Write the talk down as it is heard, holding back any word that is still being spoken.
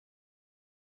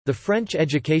The French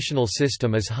educational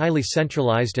system is highly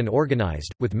centralized and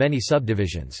organized, with many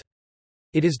subdivisions.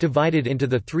 It is divided into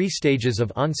the three stages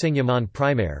of enseignement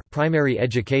primaire primary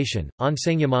education,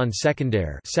 enseignement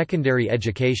secondaire secondary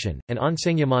education, and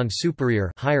enseignement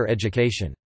supérieur higher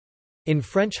education. In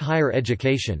French higher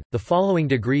education, the following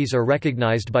degrees are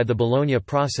recognized by the Bologna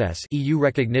process EU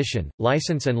recognition,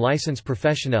 licence and licence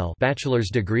professionnelle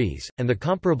bachelor's degrees, and the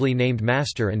comparably named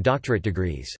master and doctorate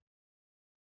degrees.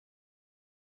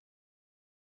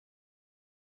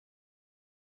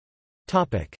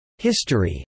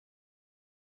 History.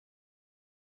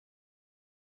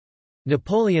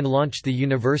 Napoleon launched the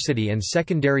university and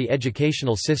secondary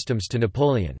educational systems to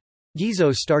Napoleon.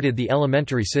 Guizot started the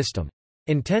elementary system.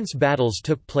 Intense battles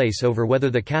took place over whether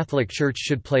the Catholic Church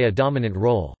should play a dominant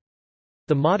role.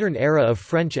 The modern era of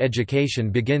French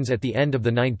education begins at the end of the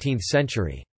 19th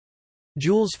century.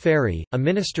 Jules Ferry, a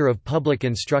minister of public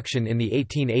instruction in the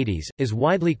 1880s, is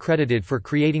widely credited for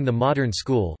creating the modern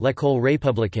school l'école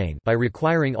républicaine by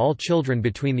requiring all children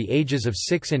between the ages of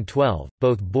 6 and 12,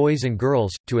 both boys and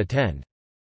girls, to attend.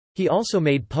 He also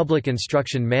made public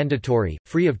instruction mandatory,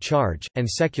 free of charge, and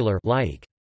secular laïque.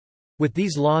 With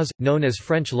these laws, known as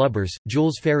French Lubbers,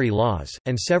 Jules Ferry laws,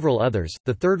 and several others,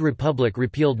 the Third Republic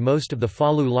repealed most of the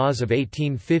Falloux laws of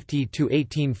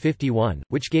 1850–1851,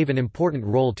 which gave an important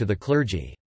role to the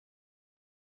clergy.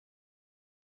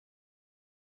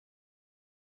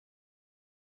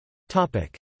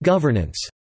 Governance.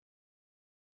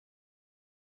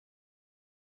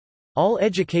 All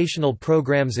educational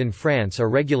programs in France are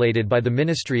regulated by the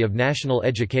Ministry of National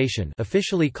Education,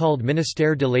 officially called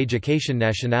Ministère de l'Éducation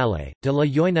nationale, de la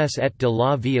jeunesse et de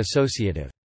la vie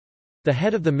associative. The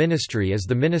head of the ministry is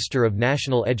the Minister of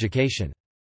National Education.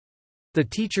 The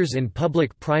teachers in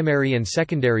public primary and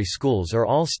secondary schools are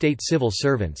all state civil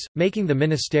servants, making the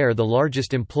ministère the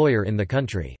largest employer in the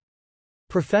country.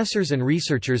 Professors and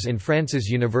researchers in France's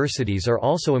universities are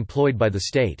also employed by the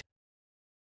state.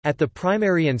 At the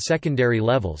primary and secondary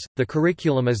levels, the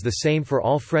curriculum is the same for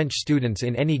all French students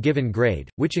in any given grade,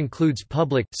 which includes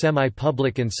public,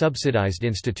 semi-public and subsidized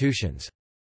institutions.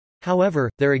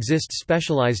 However, there exist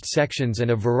specialized sections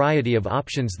and a variety of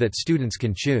options that students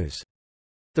can choose.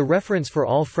 The reference for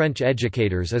all French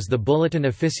educators is the Bulletin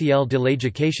officiel de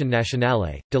l'éducation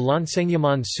nationale, de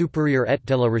l'enseignement supérieur et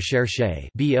de la recherche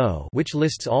 (BO), which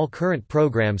lists all current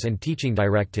programs and teaching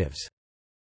directives.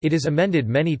 It is amended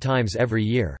many times every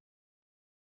year.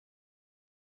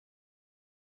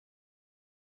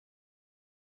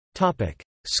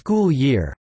 School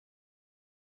year.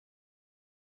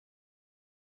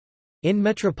 In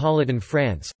metropolitan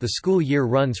France, the school year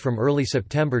runs from early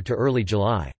September to early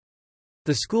July.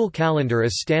 The school calendar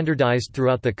is standardized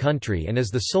throughout the country and is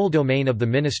the sole domain of the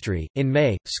ministry. In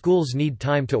May, schools need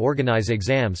time to organize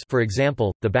exams, for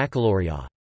example, the baccalaureate.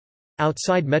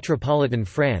 Outside metropolitan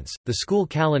France, the school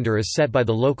calendar is set by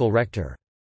the local rector.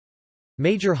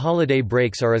 Major holiday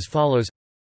breaks are as follows: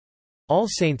 All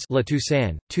Saints La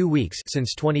Toussaint, 2 weeks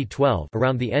since 2012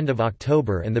 around the end of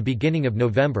October and the beginning of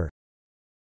November.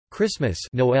 Christmas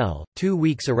Noël, 2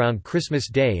 weeks around Christmas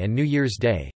Day and New Year's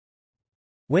Day.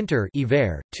 Winter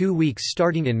Hiver, 2 weeks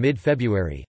starting in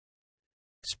mid-February.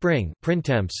 Spring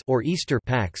Printemps or Easter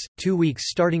Pax, 2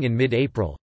 weeks starting in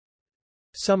mid-April.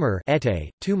 Summer été,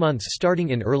 2 months starting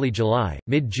in early July,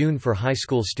 mid-June for high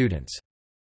school students.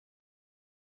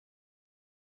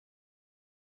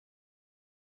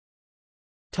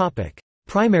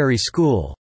 Primary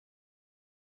school.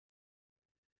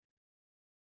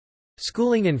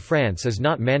 Schooling in France is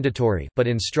not mandatory, but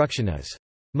instruction is.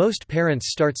 Most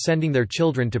parents start sending their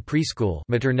children to preschool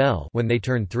maternelle when they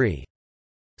turn 3.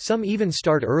 Some even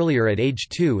start earlier at age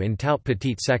 2 in tout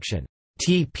petit section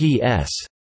 (TPS).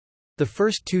 The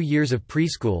first 2 years of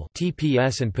preschool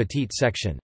 (TPS) and petite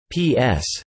section (PS)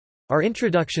 are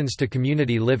introductions to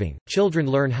community living. Children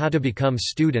learn how to become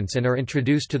students and are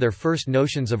introduced to their first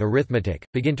notions of arithmetic,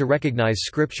 begin to recognize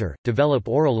scripture, develop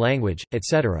oral language,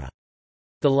 etc.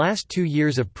 The last 2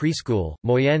 years of preschool,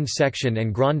 moyenne section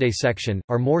and grande section,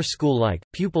 are more school-like.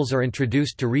 Pupils are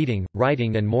introduced to reading,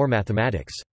 writing and more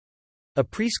mathematics. A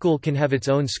preschool can have its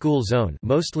own school zone,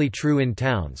 mostly true in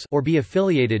towns, or be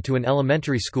affiliated to an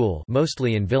elementary school,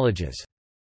 mostly in villages.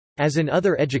 As in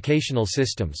other educational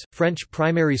systems, French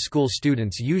primary school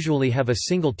students usually have a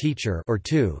single teacher or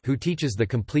two who teaches the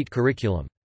complete curriculum.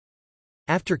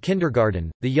 After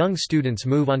kindergarten, the young students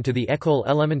move on to the école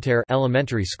élémentaire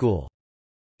elementary school.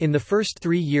 In the first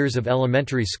 3 years of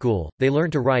elementary school, they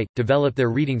learn to write, develop their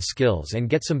reading skills and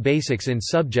get some basics in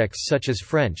subjects such as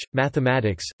French,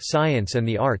 mathematics, science and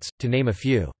the arts, to name a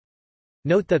few.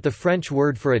 Note that the French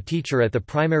word for a teacher at the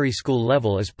primary school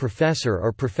level is professeur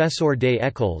or professeur des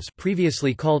écoles,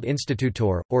 previously called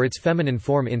instituteur, or its feminine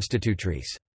form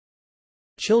institutrice.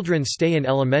 Children stay in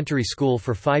elementary school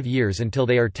for 5 years until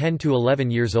they are 10 to 11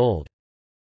 years old.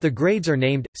 The grades are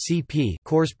named, CP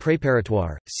cours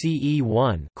préparatoire,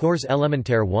 CE1 cours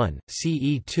élémentaire 1,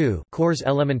 CE2 cours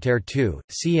élémentaire 2,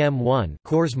 CM1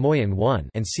 cours moyen 1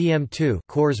 and CM2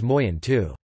 cours moyen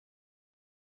 2.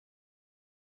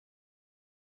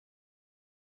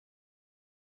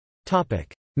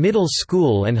 Topic: Middle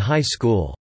school and high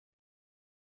school.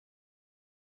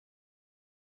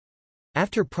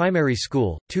 After primary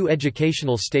school, 2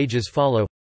 educational stages follow.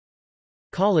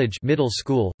 College middle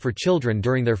school, for children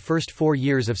during their first 4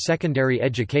 years of secondary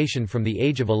education from the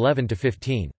age of 11 to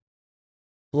 15.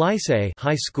 Lycée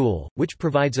high school, which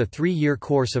provides a 3-year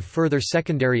course of further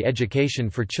secondary education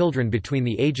for children between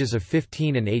the ages of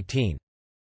 15 and 18.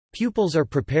 Pupils are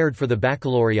prepared for the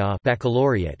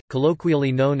baccalaureate,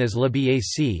 colloquially known as le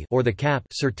BAC or the CAP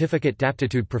certificate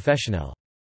d'aptitude professionnelle.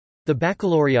 The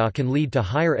baccalaureate can lead to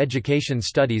higher education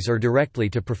studies or directly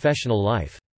to professional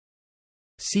life.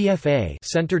 CFA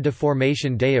Centre de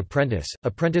Formation des Apprentis,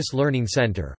 Apprentice Learning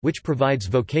Center, which provides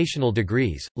vocational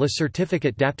degrees, le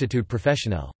certificate d'aptitude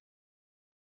professionnelle.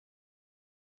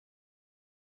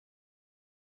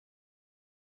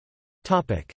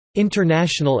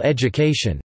 International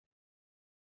education.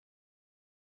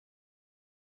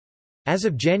 As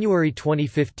of January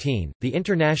 2015, the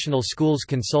International Schools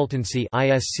Consultancy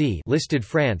 (ISC) listed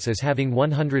France as having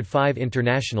 105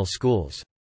 international schools.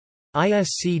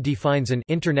 ISC defines an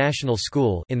international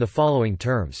school in the following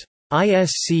terms.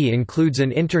 ISC includes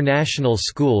an international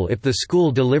school if the school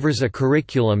delivers a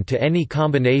curriculum to any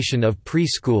combination of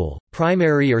preschool,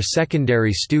 primary or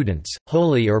secondary students,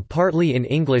 wholly or partly in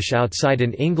English outside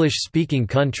an English-speaking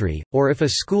country, or if a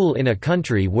school in a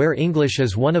country where English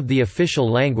is one of the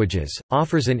official languages,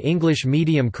 offers an English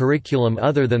medium curriculum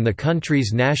other than the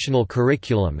country's national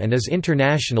curriculum and is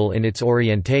international in its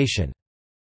orientation.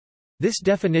 This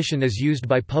definition is used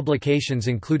by publications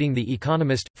including The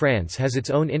Economist. France has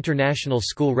its own international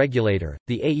school regulator,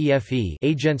 the AEFE,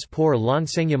 Agence pour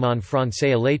l'enseignement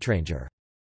français à l'étranger.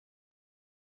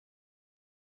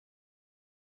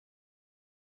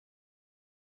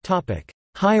 Topic: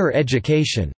 Higher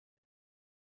education.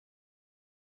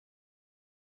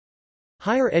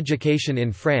 Higher education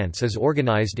in France is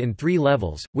organized in 3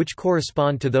 levels, which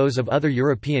correspond to those of other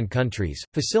European countries,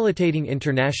 facilitating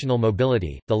international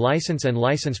mobility: the licence and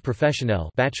licence professionnelle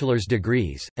bachelor's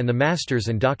degrees, and the master's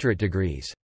and doctorate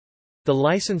degrees. The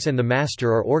licence and the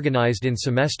master are organized in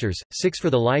semesters, 6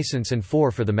 for the licence and 4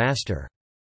 for the master.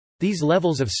 These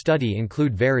levels of study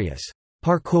include various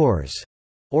parcours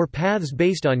or paths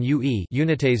based on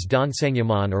unités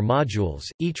d'enseignement or modules,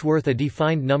 each worth a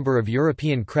defined number of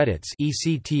European credits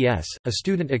 (ECTS). A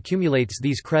student accumulates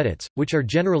these credits, which are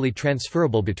generally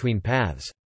transferable between paths.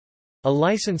 A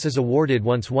license is awarded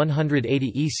once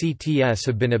 180 ECTS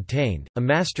have been obtained, a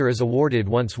master is awarded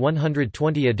once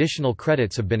 120 additional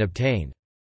credits have been obtained.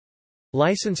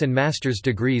 License and master's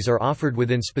degrees are offered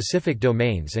within specific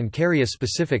domains and carry a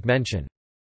specific mention.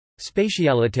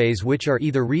 Spécialités which are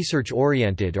either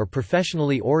research-oriented or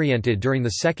professionally oriented during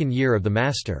the 2nd year of the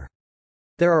master.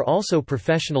 There are also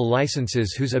professional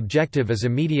licenses whose objective is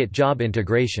immediate job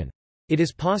integration. It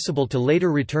is possible to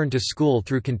later return to school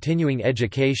through continuing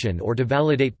education or to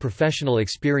validate professional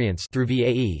experience through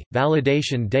VAE,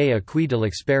 validation des acquis de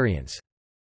l'expérience.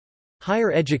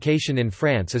 Higher education in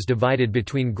France is divided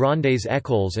between grandes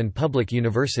écoles and public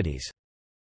universities.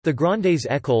 The grandes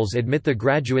écoles admit the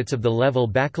graduates of the level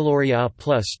baccalaureate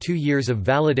plus 2 years of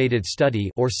validated study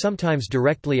or sometimes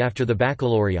directly after the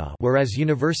baccalaureate, whereas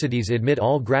universities admit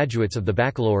all graduates of the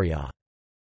baccalaureate.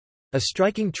 A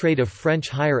striking trait of French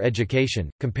higher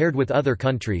education, compared with other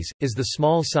countries, is the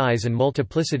small size and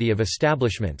multiplicity of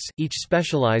establishments, each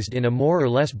specialized in a more or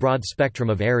less broad spectrum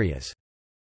of areas.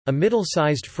 A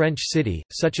middle-sized French city,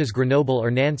 such as Grenoble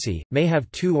or Nancy, may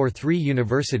have 2 or 3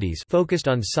 universities focused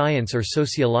on science or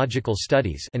sociological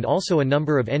studies and also a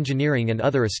number of engineering and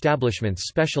other establishments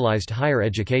specialized higher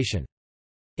education.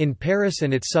 In Paris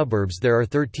and its suburbs there are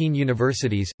 13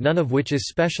 universities, none of which is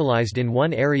specialized in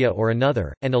one area or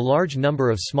another, and a large number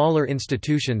of smaller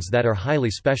institutions that are highly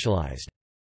specialized.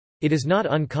 It is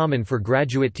not uncommon for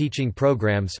graduate teaching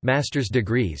programs, master's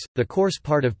degrees, the course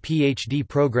part of PhD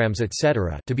programs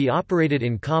etc. to be operated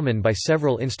in common by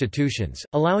several institutions,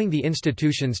 allowing the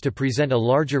institutions to present a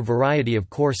larger variety of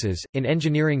courses. In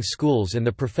engineering schools and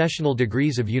the professional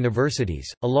degrees of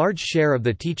universities, a large share of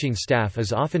the teaching staff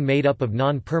is often made up of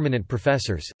non-permanent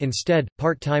professors. Instead,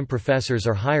 part-time professors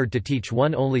are hired to teach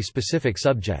one only specific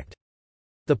subject.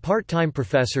 The part-time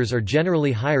professors are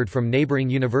generally hired from neighboring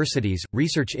universities,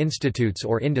 research institutes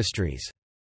or industries.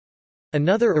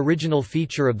 Another original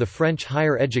feature of the French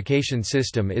higher education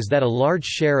system is that a large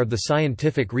share of the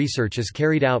scientific research is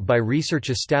carried out by research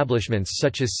establishments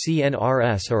such as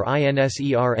CNRS or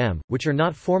INSERM, which are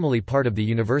not formally part of the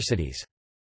universities.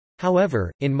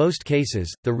 However, in most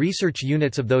cases, the research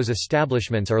units of those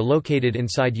establishments are located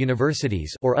inside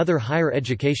universities or other higher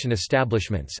education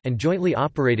establishments and jointly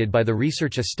operated by the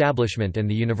research establishment and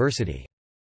the university.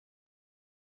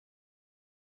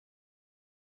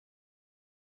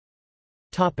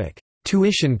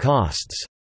 Tuition costs.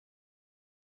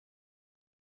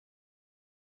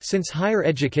 Since higher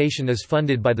education is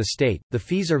funded by the state, the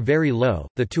fees are very low.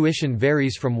 The tuition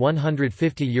varies from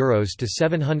 €150 to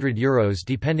 €700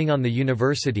 depending on the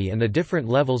university and the different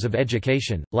levels of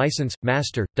education, license,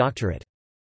 master, doctorate.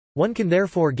 One can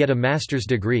therefore get a master's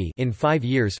degree in 5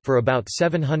 years for about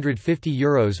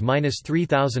 €750 minus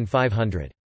 €3,500.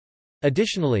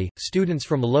 Additionally, students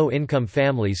from low-income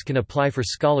families can apply for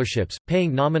scholarships,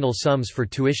 paying nominal sums for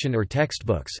tuition or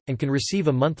textbooks, and can receive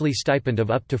a monthly stipend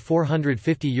of up to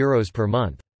 €450 per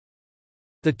month.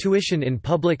 The tuition in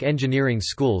public engineering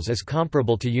schools is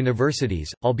comparable to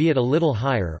universities, albeit a little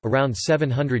higher, around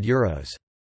 €700.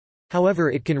 However,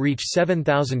 it can reach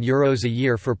 €7,000 a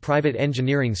year for private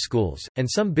engineering schools, and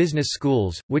some business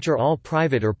schools, which are all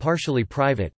private or partially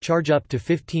private, charge up to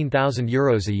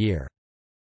 €15,000 a year.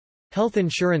 Health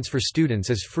insurance for students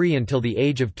is free until the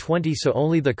age of 20, so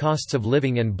only the costs of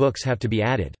living and books have to be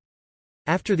added.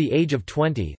 After the age of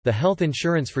 20, the health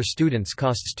insurance for students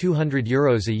costs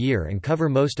 €200 a year and cover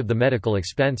most of the medical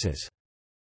expenses.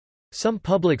 Some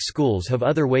public schools have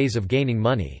other ways of gaining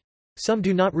money. Some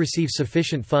do not receive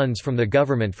sufficient funds from the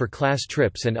government for class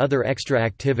trips and other extra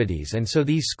activities, and so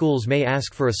these schools may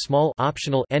ask for a small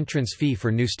optional entrance fee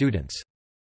for new students.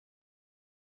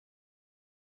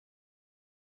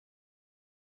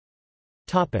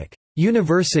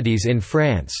 Universities in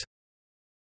France.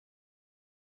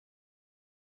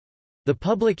 The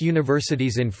public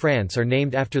universities in France are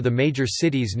named after the major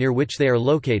cities near which they are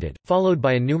located, followed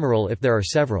by a numeral if there are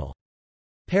several.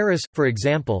 Paris, for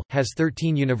example, has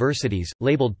 13 universities,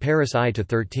 labeled Paris I to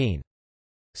 13.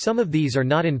 Some of these are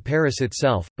not in Paris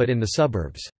itself, but in the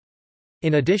suburbs.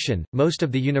 In addition, most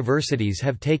of the universities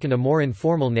have taken a more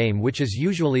informal name, which is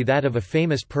usually that of a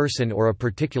famous person or a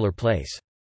particular place.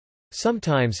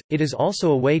 Sometimes, it is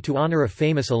also a way to honor a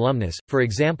famous alumnus. For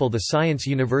example, the Science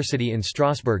University in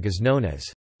Strasbourg is known as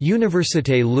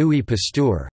Université Louis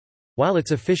Pasteur, while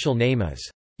its official name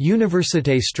is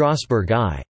Université Strasbourg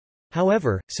I.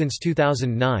 However, since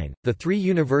 2009, the three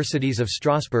universities of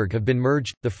Strasbourg have been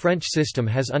merged. The French system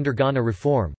has undergone a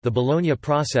reform, the Bologna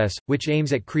process, which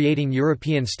aims at creating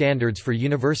European standards for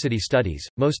university studies,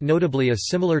 most notably a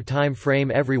similar time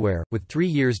frame everywhere, with 3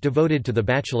 years devoted to the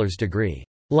bachelor's degree.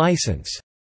 License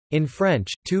in French,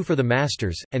 2 for the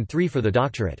master's, and 3 for the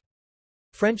doctorate.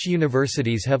 French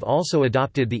universities have also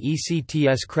adopted the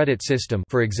ECTS credit system.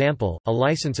 For example, a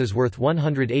license is worth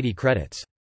 180 credits.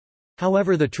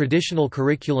 However, the traditional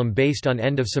curriculum based on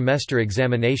end-of-semester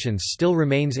examinations still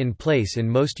remains in place in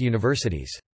most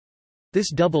universities.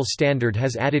 This double standard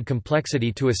has added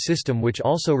complexity to a system which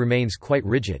also remains quite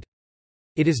rigid.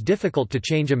 It is difficult to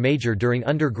change a major during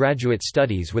undergraduate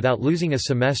studies without losing a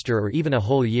semester or even a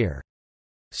whole year.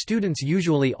 Students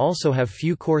usually also have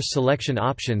few course selection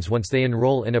options once they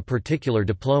enroll in a particular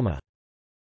diploma.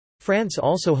 France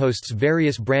also hosts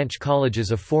various branch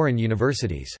colleges of foreign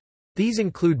universities. These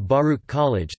include Baruch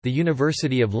College, the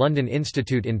University of London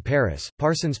Institute in Paris,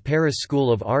 Parsons Paris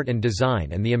School of Art and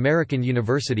Design, and the American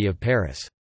University of Paris.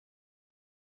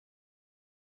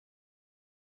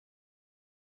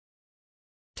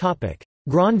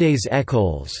 Grandes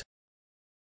écoles.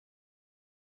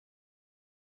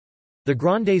 The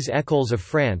Grandes écoles of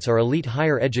France are elite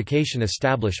higher education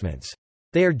establishments.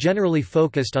 They are generally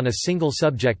focused on a single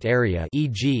subject area,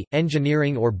 e.g.,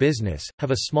 engineering or business,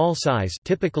 have a small size,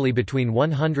 typically between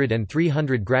 100 and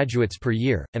 300 graduates per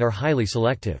year, and are highly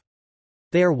selective.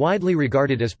 They are widely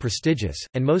regarded as prestigious,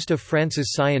 and most of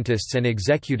France's scientists and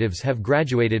executives have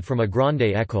graduated from a grande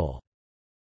école.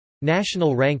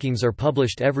 National rankings are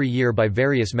published every year by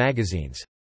various magazines.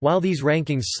 While these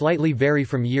rankings slightly vary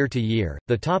from year to year,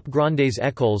 the top Grandes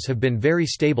écoles have been very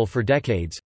stable for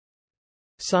decades.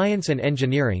 Science and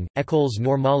Engineering, Écoles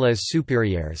Normales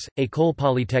Supérieures, École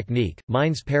Polytechnique,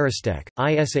 Mines Paristech,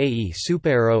 ISAE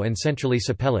Supero and Centrale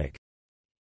Supélec.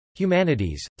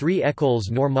 Humanities, 3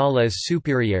 Écoles Normales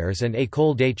Supérieures and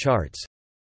École des Chartes.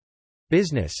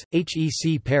 Business,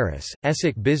 HEC Paris,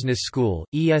 ESSEC Business School,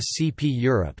 ESCP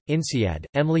Europe, INSEAD,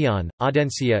 EMLION,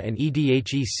 Audencia and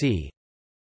EDHEC.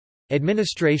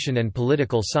 Administration and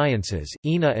Political Sciences,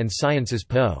 ENA and Sciences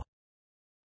Po.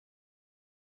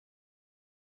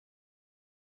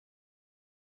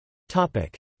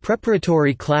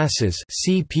 Preparatory classes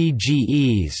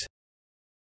CPGEs.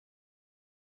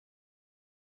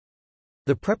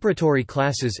 The preparatory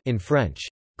classes in French,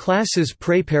 classes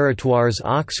préparatoires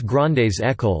aux grandes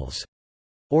écoles,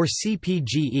 or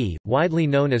CPGE, widely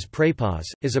known as prépas,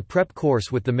 is a prep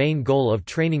course with the main goal of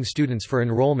training students for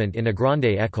enrollment in a grande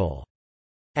école.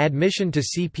 Admission to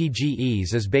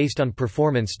CPGEs is based on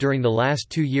performance during the last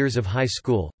 2 years of high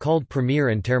school, called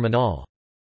première and terminale.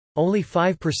 Only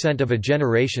 5% of a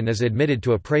generation is admitted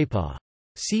to a prépa.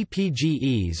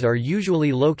 CPGEs are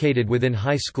usually located within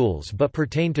high schools but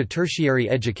pertain to tertiary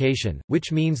education,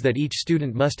 which means that each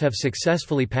student must have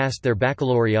successfully passed their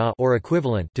baccalaureate or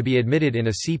equivalent to be admitted in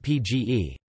a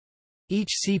CPGE.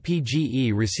 Each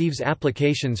CPGE receives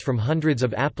applications from hundreds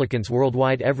of applicants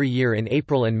worldwide every year in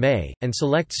April and May, and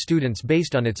selects students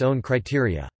based on its own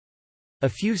criteria. A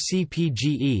few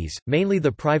CPGEs, mainly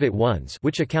the private ones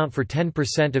which account for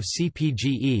 10% of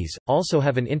CPGEs, also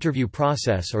have an interview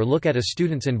process or look at a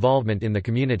student's involvement in the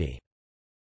community.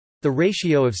 The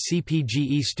ratio of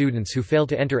CPGE students who fail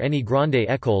to enter any grande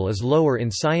école is lower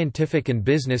in scientific and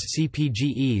business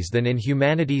CPGEs than in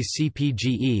humanities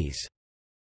CPGEs.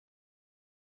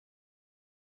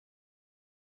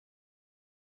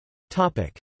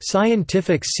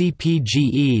 Scientific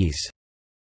CPGEs.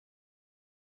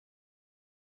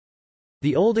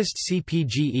 The oldest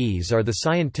CPGEs are the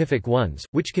scientific ones,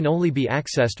 which can only be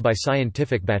accessed by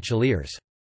scientific bacheliers.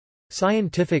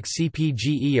 Scientific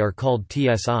CPGE are called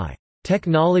TSI,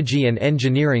 Technology and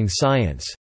Engineering Science,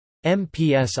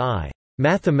 MPSI,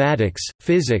 Mathematics,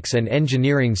 Physics and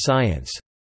Engineering Science,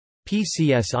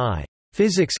 PCSI,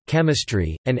 Physics,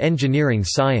 Chemistry, and Engineering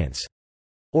Science,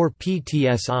 or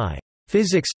PTSI,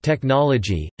 Physics,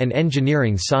 Technology, and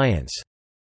Engineering Science.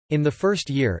 In the first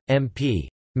year, MP,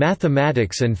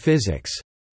 Mathematics and Physics,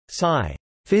 Sci,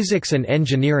 Physics and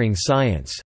Engineering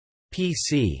Science,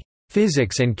 PC,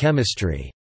 Physics and Chemistry,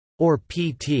 or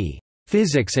PT,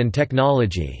 Physics and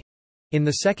Technology. In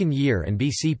the second year and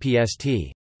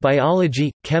BCPST,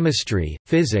 Biology, Chemistry,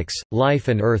 Physics, Life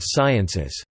and Earth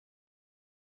Sciences.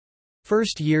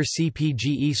 First-year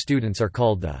CPGE students are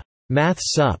called the Math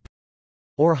Sup,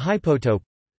 or Hypotope,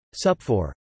 Sup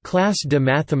for Classe de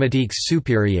Mathématiques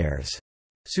Supérieures,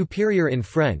 superior in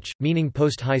French, meaning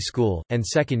post-high school, and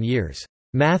second years,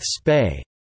 Math Spé,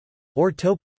 or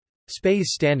Taupe, Spés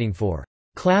standing for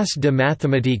Classe de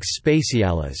Mathématiques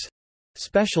Spéciales,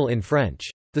 special in French.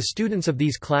 The students of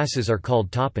these classes are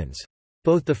called taupins.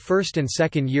 Both the first and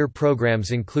second year programs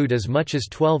include as much as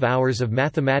 12 hours of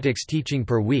mathematics teaching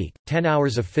per week, 10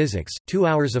 hours of physics, 2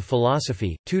 hours of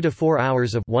philosophy, 2 to 4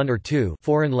 hours of 1 or 2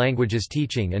 foreign languages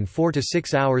teaching and 4 to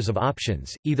 6 hours of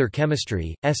options, either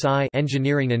chemistry, SI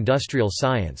engineering industrial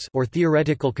science or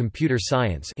theoretical computer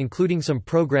science including some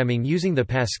programming using the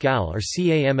Pascal or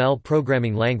CAML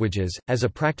programming languages, as a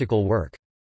practical work.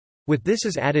 With this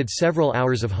is added several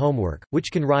hours of homework,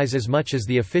 which can rise as much as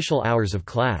the official hours of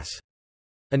class.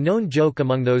 A known joke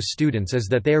among those students is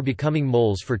that they are becoming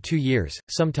moles for 2 years,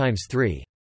 sometimes 3.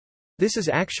 This is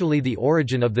actually the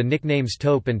origin of the nicknames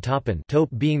taupe and taupin, taupe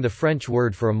being the French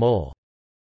word for a mole.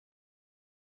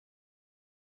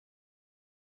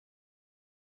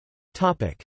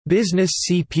 Business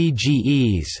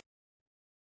CPGEs.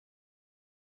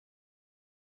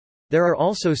 There are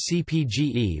also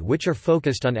CPGE which are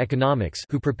focused on economics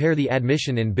who prepare the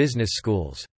admission in business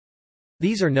schools.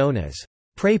 These are known as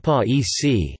Prépa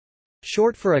EC,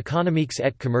 short for Économiques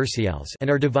et Commerciales, and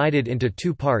are divided into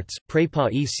 2 parts,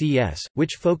 Prépa ECS,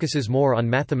 which focuses more on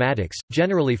mathematics,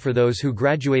 generally for those who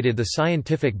graduated the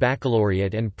scientific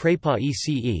baccalaureate, and Prépa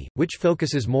ECE, which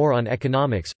focuses more on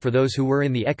economics, for those who were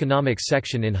in the economics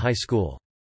section in high school.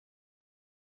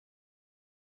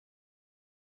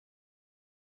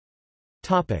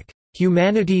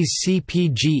 Humanities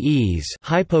CPGEs,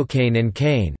 Hypokhâgne and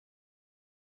Khâgne.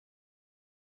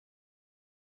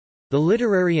 The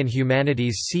literary and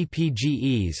humanities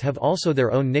CPGEs have also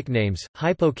their own nicknames,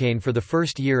 Hypokhâgne for the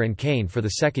first year and Khâgne for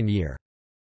the second year.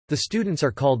 The students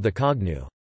are called the Cognu.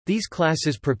 These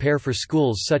classes prepare for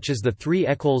schools such as the 3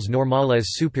 écoles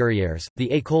normales supérieures, the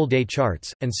École des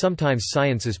Chartes, and sometimes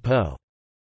Sciences Po.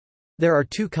 There are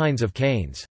 2 kinds of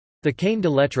Khâgnes. The Khâgne de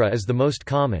lettres is the most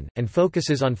common, and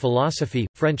focuses on philosophy,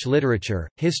 French literature,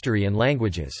 history and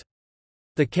languages.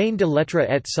 The Khâgne de lettres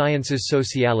et sciences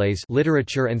sociales,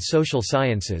 literature and social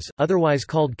sciences, otherwise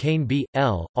called Khâgne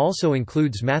B.L., also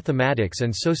includes mathematics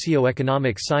and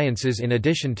socio-economic sciences in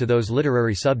addition to those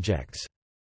literary subjects.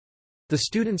 The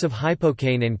students of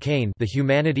Hypokhâgne and Khâgne, the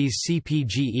Humanities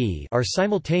CPGE, are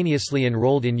simultaneously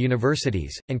enrolled in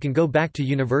universities, and can go back to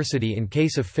university in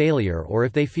case of failure or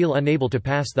if they feel unable to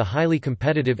pass the highly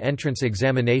competitive entrance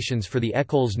examinations for the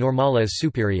écoles normales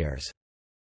supérieures.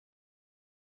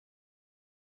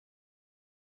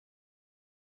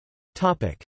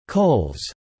 Colles.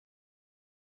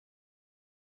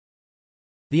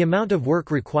 The amount of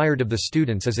work required of the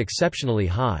students is exceptionally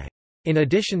high. In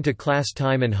addition to class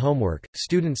time and homework,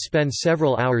 students spend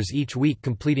several hours each week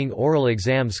completing oral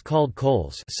exams called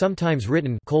Colles, sometimes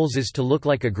written Colles is to look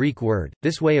like a Greek word,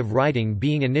 this way of writing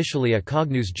being initially a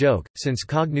cognus joke, since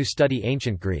cognus study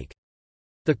ancient Greek.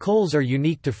 The Colles are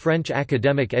unique to French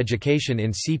academic education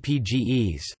in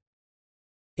CPGEs.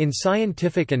 In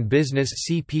Scientific and Business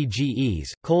CPGEs,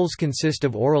 Colles consist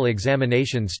of oral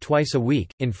examinations twice a week,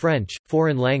 in French,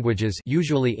 foreign languages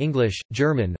usually English,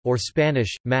 German, or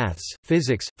Spanish, maths,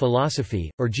 physics, philosophy,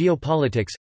 or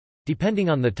geopolitics—depending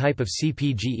on the type of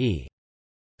CPGE.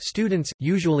 Students,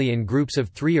 usually in groups of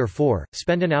 3 or 4,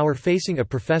 spend an hour facing a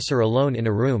professor alone in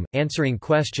a room, answering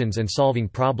questions and solving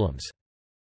problems.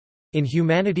 In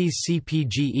Humanities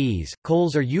CPGEs,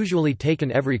 Colles are usually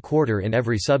taken every quarter in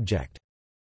every subject.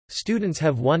 Students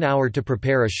have 1 hour to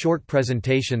prepare a short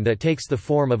presentation that takes the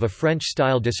form of a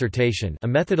French-style dissertation, a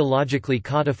methodologically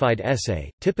codified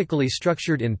essay, typically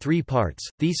structured in 3 parts,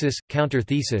 thesis,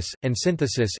 counter-thesis, and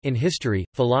synthesis in history,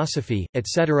 philosophy,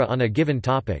 etc. on a given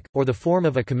topic, or the form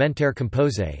of a commentaire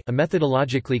composé, a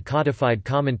methodologically codified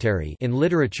commentary in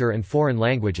literature and foreign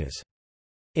languages.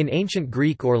 In ancient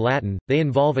Greek or Latin, they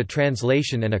involve a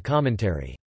translation and a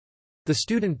commentary. The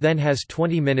student then has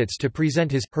 20 minutes to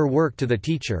present his/her work to the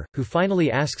teacher, who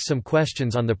finally asks some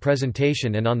questions on the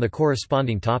presentation and on the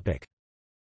corresponding topic.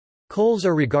 Colles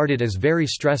are regarded as very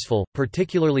stressful,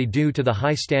 particularly due to the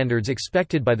high standards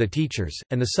expected by the teachers,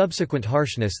 and the subsequent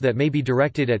harshness that may be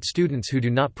directed at students who do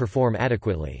not perform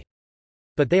adequately.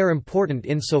 But they are important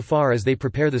insofar as they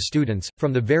prepare the students,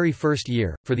 from the very first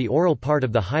year, for the oral part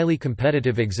of the highly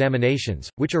competitive examinations,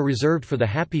 which are reserved for the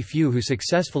happy few who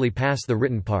successfully pass the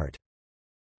written part.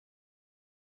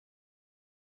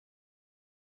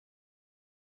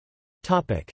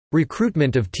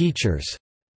 Recruitment of teachers.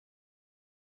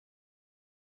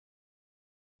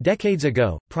 Decades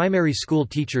ago, primary school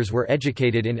teachers were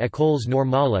educated in écoles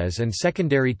normales and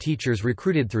secondary teachers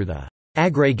recruited through the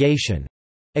agrégation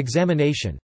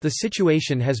examination. The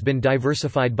situation has been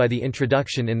diversified by the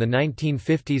introduction in the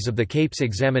 1950s of the CAPES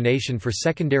examination for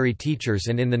secondary teachers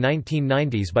and in the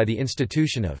 1990s by the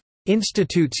institution of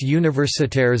Instituts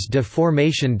Universitaires de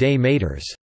Formation des Maîtres,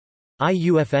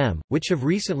 IUFM, which have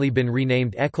recently been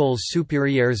renamed Écoles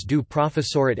supérieures du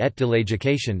professorat et de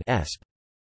l'éducation (ESP).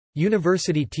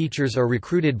 University teachers are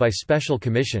recruited by special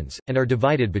commissions, and are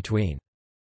divided between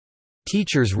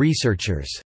teachers-researchers,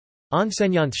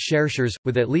 enseignants-chercheurs,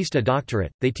 with at least a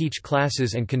doctorate. They teach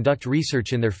classes and conduct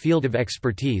research in their field of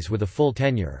expertise with a full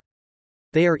tenure.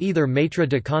 They are either maîtres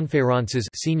de conférences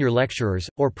senior lecturers,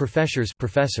 or professors.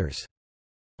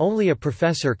 Only a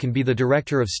professor can be the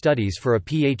director of studies for a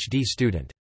PhD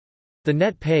student. The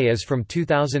net pay is from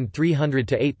 €2,300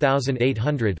 to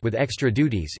 €8,800 with extra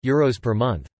duties euros per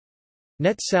month.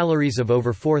 Net salaries of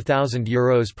over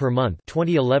 €4,000 per month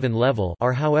 2011 level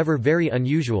are however very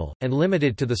unusual, and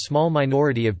limited to the small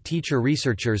minority of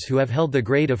teacher-researchers who have held the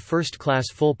grade of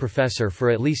first-class full professor for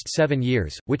at least 7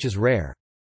 years, which is rare.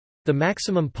 The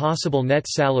maximum possible net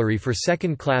salary for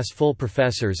second-class full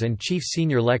professors and chief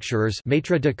senior lecturers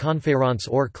maître de conférence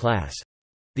or class,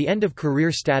 the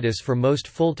end-of-career status for most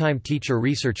full-time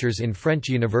teacher-researchers in French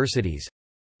universities,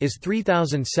 is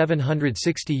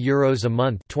 €3,760 a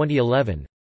month 2011,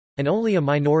 and only a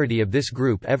minority of this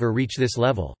group ever reach this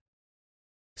level.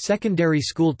 Secondary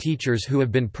school teachers who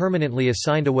have been permanently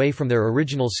assigned away from their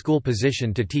original school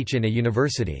position to teach in a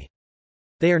university.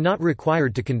 They are not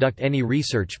required to conduct any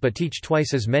research but teach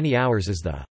twice as many hours as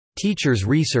the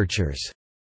teachers-researchers.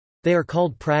 They are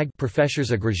called PRAG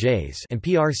professeurs agrégés and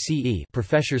PRCE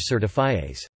professeurs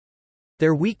certifiés.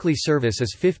 Their weekly service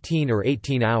is 15 or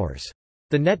 18 hours.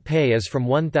 The net pay is from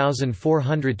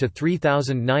 €1,400 to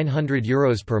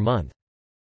 €3,900 per month.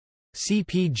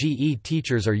 CPGE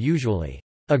teachers are usually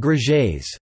agrégés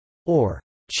or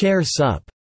chair sup,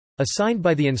 assigned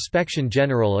by the Inspection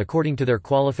General according to their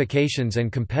qualifications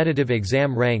and competitive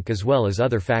exam rank as well as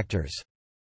other factors.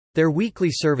 Their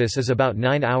weekly service is about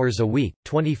 9 hours a week,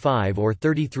 25 or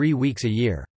 33 weeks a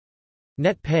year.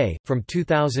 Net pay, from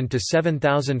 €2,000 to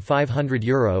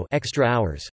 €7,500 extra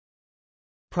hours.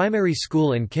 Primary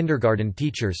school and kindergarten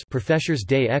teachers professeurs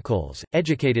des écoles,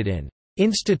 educated in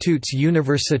Instituts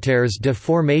Universitaires de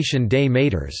Formation des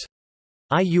Maîtres,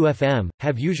 IUFM,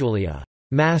 have usually a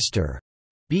master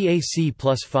BAc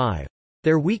 +5.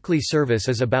 Their weekly service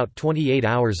is about 28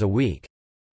 hours a week.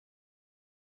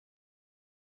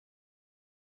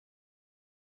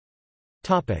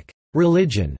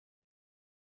 Religion.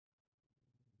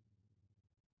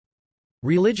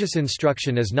 Religious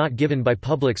instruction is not given by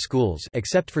public schools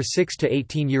except for 6 to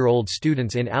 18-year-old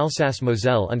students in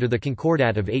Alsace-Moselle under the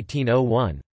Concordat of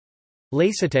 1801.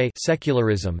 Laïcité,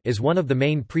 secularism, is one of the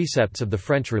main precepts of the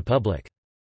French Republic.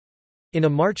 In a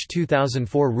March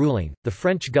 2004 ruling, the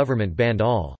French government banned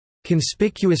all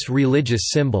conspicuous religious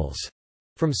symbols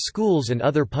from schools and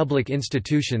other public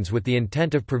institutions with the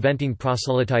intent of preventing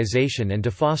proselytization and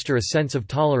to foster a sense of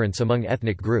tolerance among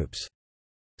ethnic groups.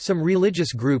 Some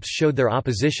religious groups showed their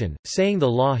opposition, saying the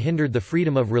law hindered the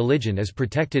freedom of religion as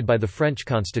protected by the French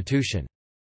constitution.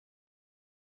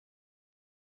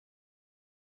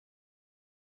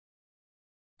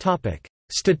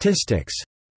 Statistics.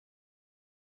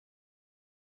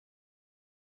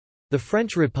 The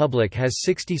French Republic has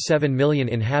 67 million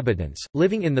inhabitants,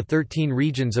 living in the 13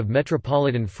 regions of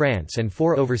metropolitan France and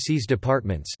 4 overseas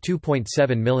departments,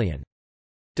 2.7 million.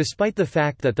 Despite the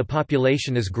fact that the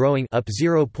population is growing up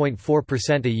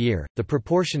 0.4% a year, the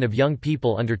proportion of young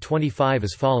people under 25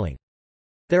 is falling.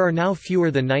 There are now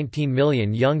fewer than 19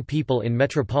 million young people in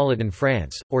metropolitan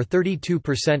France, or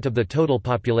 32% of the total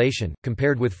population,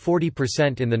 compared with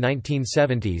 40% in the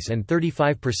 1970s and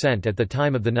 35% at the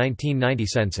time of the 1990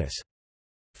 census.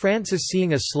 France is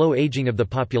seeing a slow aging of the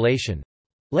population.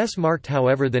 Less marked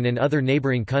however than in other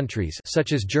neighboring countries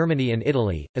such as Germany and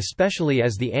Italy, especially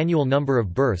as the annual number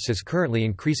of births is currently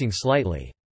increasing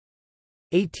slightly.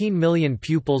 18 million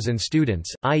pupils and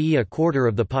students, i.e. a quarter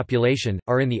of the population,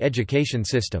 are in the education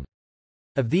system.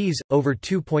 Of these, over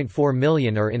 2.4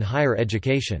 million are in higher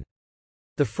education.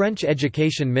 The French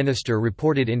education minister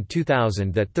reported in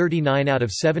 2000 that 39 out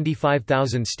of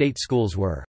 75,000 state schools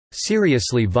were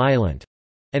seriously violent,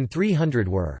 and 300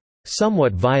 were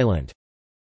somewhat violent.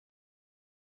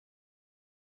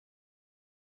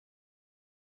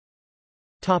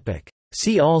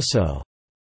 See also: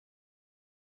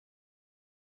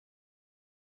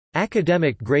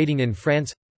 Academic grading in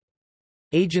France,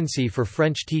 Agency for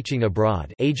French teaching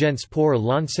abroad, Agence pour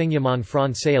l'enseignement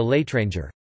français à l'étranger,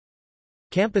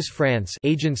 Campus France,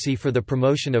 Agency for the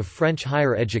promotion of French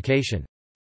higher education,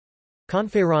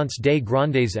 Conférence des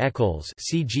grandes écoles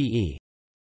 (CGE),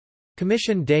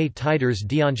 Commission des titres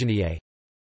d'ingénieur,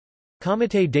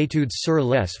 Comité d'études sur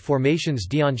les formations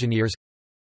d'ingénieurs,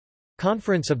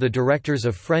 Conference of the Directors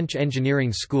of French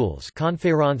Engineering Schools,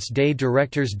 Conférence des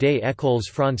directeurs des écoles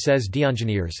françaises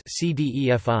d'ingénieurs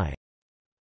 (CDEFI).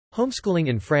 Homeschooling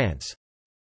in France.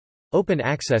 Open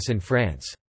access in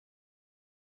France.